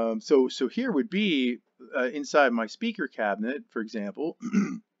 So here would be inside my speaker cabinet, for example.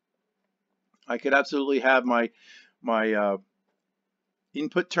 I could absolutely have my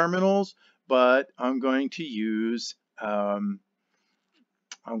input terminals, but I'm going to use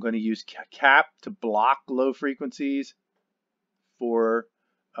cap to block low frequencies for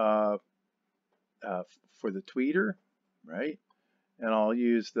the tweeter, right? And I'll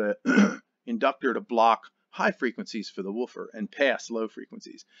use the inductor to block high frequencies for the woofer and pass low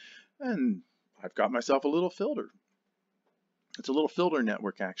frequencies. And I've got myself a little filter. It's a little filter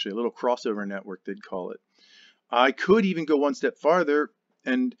network, actually, a little crossover network, they'd call it. I could even go one step farther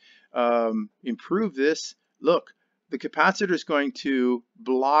and improve this. Look, the capacitor is going to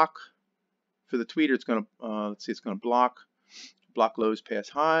block, for the tweeter, it's going to, let's see, it's going to block lows, pass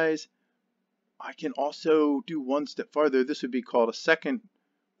highs. I can also do one step farther. This would be called a second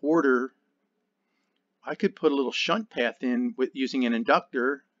order. I could put a little shunt path in with using an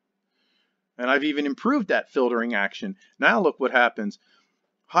inductor, and I've even improved that filtering action. Now look what happens.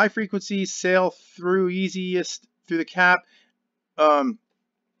 High frequencies sail through easiest through the cap and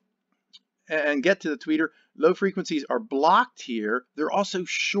get to the tweeter. Low frequencies are blocked here. They're also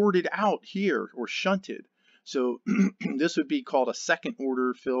shorted out here or shunted. So this would be called a second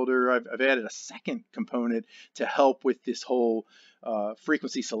order filter. I've added a second component to help with this whole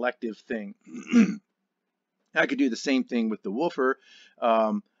frequency selective thing. I could do the same thing with the woofer.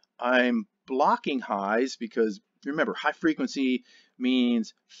 I'm blocking highs because remember, high frequency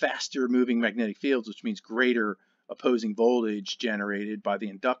means faster moving magnetic fields, which means greater opposing voltage generated by the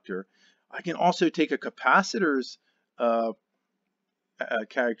inductor. I can also take a capacitor's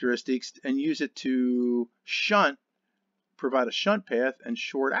characteristics and use it to provide a shunt path and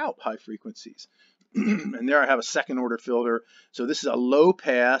short out high frequencies. And there I have a second order filter. So this is a low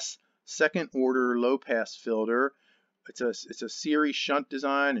pass, second order low pass filter. It's a series shunt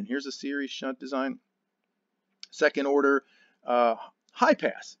design, and here's a series shunt design. Second order high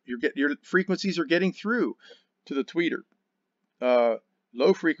pass. Your frequencies are getting through to the tweeter.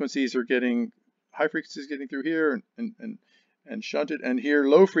 Low frequencies are getting, high frequencies getting through here and shunted, and here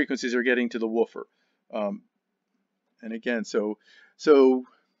low frequencies are getting to the woofer. And again, so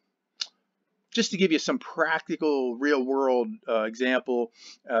just to give you some practical real world example,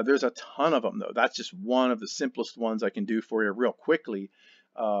 there's a ton of them though. That's just one of the simplest ones I can do for you real quickly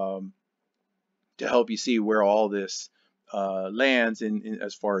to help you see where all this lands in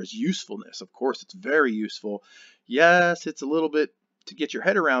as far as usefulness. Of course, it's very useful. Yes, it's a little bit to get your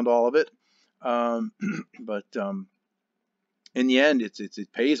head around all of it, but in the end,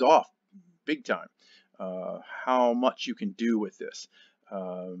 it pays off big time. How much you can do with this,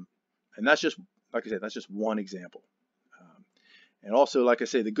 and that's just, like I said, that's just one example. And also, like I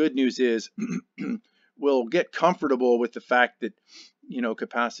say, the good news is we'll get comfortable with the fact that, you know,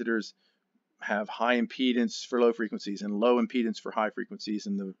 capacitors have high impedance for low frequencies and low impedance for high frequencies,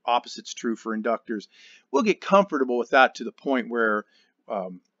 and the opposite's true for inductors. We'll get comfortable with that to the point where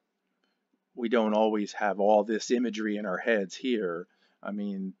we don't always have all this imagery in our heads here. I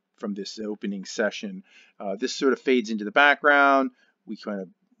mean, from this opening session, this sort of fades into the background. We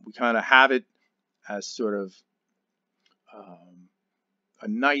kind of have it as sort of a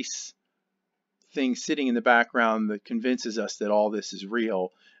nice thing sitting in the background that convinces us that all this is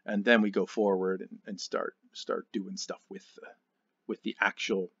real, and then we go forward and start doing stuff with the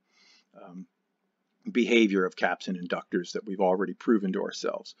actual behavior of caps and inductors that we've already proven to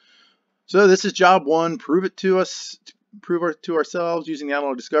ourselves. So this is job one. Prove it to us. Prove it to ourselves using the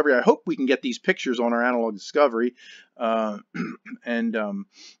analog discovery. I hope we can get these pictures on our analog discovery, and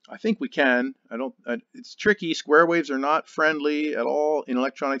I think we can. It's tricky. Square waves are not friendly at all in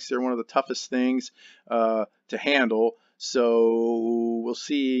electronics. They're one of the toughest things to handle. So we'll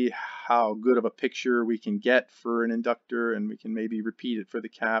see how good of a picture we can get for an inductor, and we can maybe repeat it for the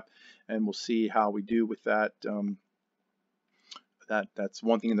cap, and we'll see how we do with that. That's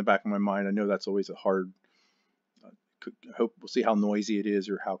one thing in the back of my mind. I know that's always a hard. I hope we'll see how noisy it is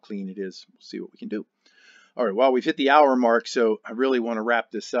or how clean it is. We'll see what we can do. All right, well, we've hit the hour mark, so I really want to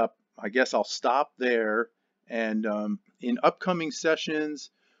wrap this up. I guess I'll stop there, and in upcoming sessions,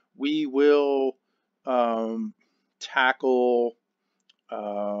 we will tackle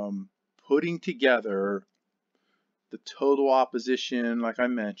putting together the total opposition, like I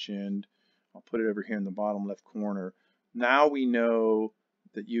mentioned. I'll put it over here in the bottom left corner. Now we know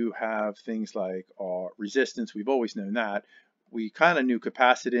that you have things like resistance. We've always known that. We kind of knew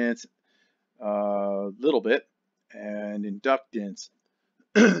capacitance a little bit, and inductance,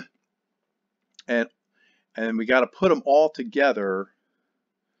 and we got to put them all together.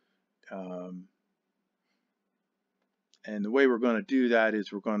 And the way we're going to do that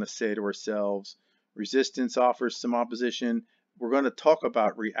is we're going to say to ourselves, resistance offers some opposition. We're going to talk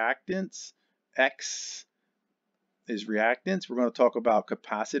about reactance. X is reactance. We're going to talk about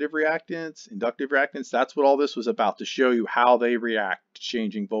capacitive reactance, inductive reactance. That's what all this was about, to show you how they react to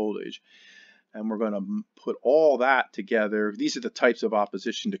changing voltage. And we're going to put all that together. These are the types of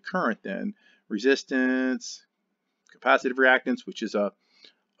opposition to current then. Resistance, capacitive reactance, which is an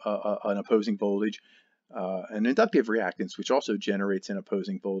opposing voltage, and inductive reactance, which also generates an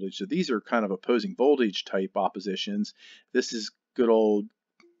opposing voltage. So these are kind of opposing voltage type oppositions. This is good old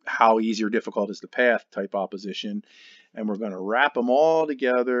how easy or difficult is the path type opposition. And we're going to wrap them all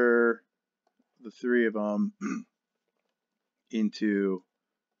together, the three of them, into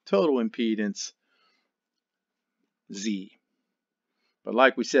total impedance Z. But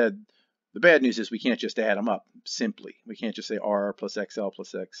like we said, the bad news is we can't just add them up simply. We can't just say R plus XL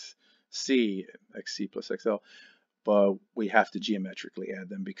plus XC, XC plus XL, but we have to geometrically add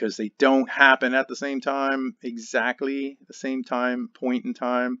them because they don't happen at the same time, exactly the same point in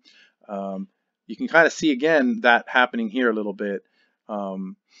time. You can kind of see again that happening here a little bit.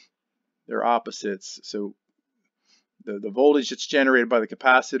 They're opposites. So the voltage that's generated by the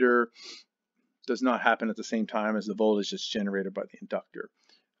capacitor does not happen at the same time as the voltage that's generated by the inductor.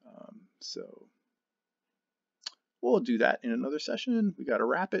 So we'll do that in another session. We got to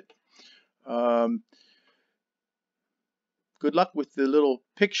wrap it. Good luck with the little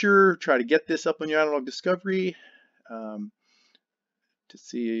picture. Try to get this up on your analog discovery to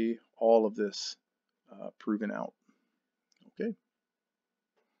see all of this proven out. Okay.